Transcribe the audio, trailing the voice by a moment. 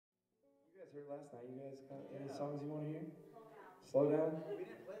heard last night. You guys got any songs you want to hear? Slow down? We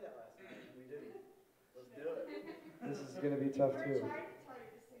didn't play that last night. We didn't. Let's do it. This is going to be tough, too. I tried to tell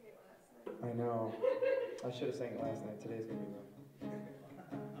you to sing it last night. I know. I should have sang it last night. Today's going to be rough.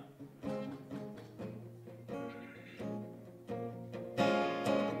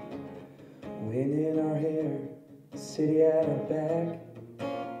 Wind in our hair, city at our back.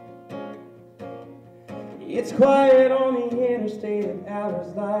 It's quiet on the interstate at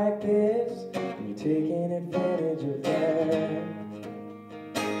hours like this, and you're taking advantage of that.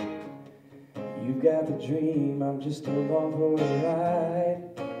 You've got the dream, I'm just along for the ride.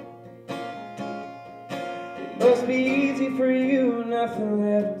 It must be easy for you, nothing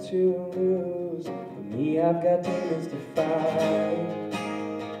left to lose. For me, I've got demons to fight.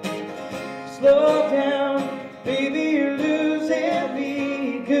 Slow down, baby, you're losing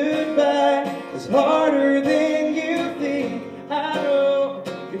me. Goodbye is harder than you think. I know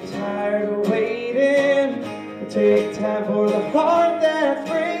you're tired of waiting. Take time for the heart that's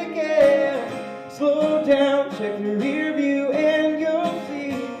breaking. Slow down, check the rear view and you'll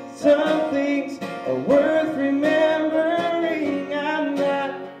see some things are worth remembering. I'm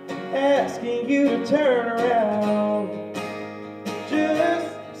not asking you to turn around. Just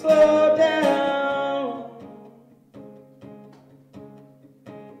slow down.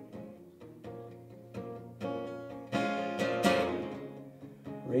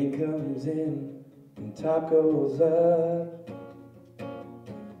 Rain comes in and top goes up.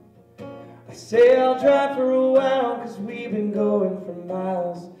 I say I'll drive for a while, 'cause we've been going for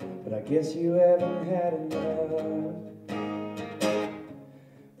miles, but I guess you haven't had enough.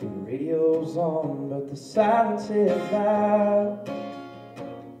 The radio's on, but the silence is loud.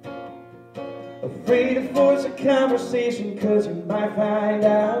 Afraid to force a conversation, 'cause you might find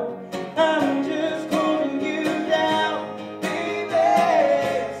out I'm just holding you down.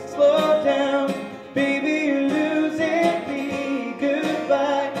 Baby, slow down. Baby, you're losing me.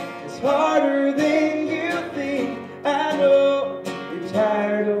 Goodbye is harder than you think. I know you're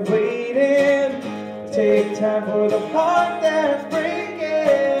tired of waiting. Take time for the heart that's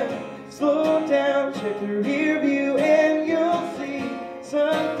breaking. Slow down, check the rear view and you'll see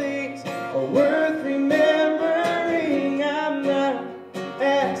some things are worth remembering. I'm not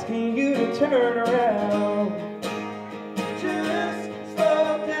asking you to turn around. Just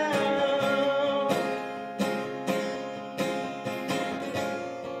slow down.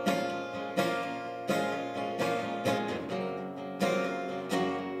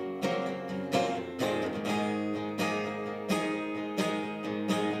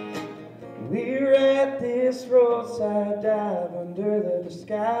 We're at this roadside dive under the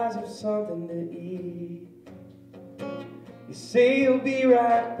disguise of something to eat. You say you'll be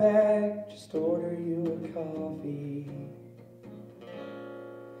right back, just order you a coffee.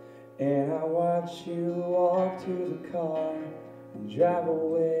 And I watch you walk to the car and drive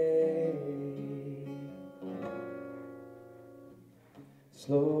away.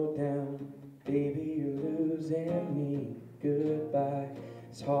 Slow down, baby, you're losing me. Goodbye,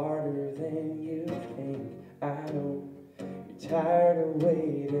 it's harder than you think. I know you're tired of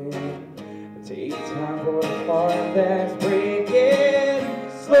waiting. Take time for the heart that's breaking.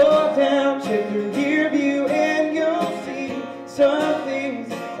 Slow down, check the rear view and you'll see some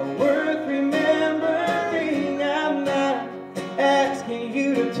things are worth remembering. I'm not asking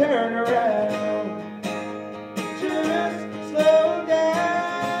you to turn around. Just slow down.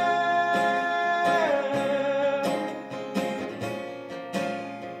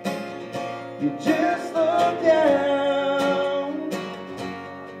 You just slow down.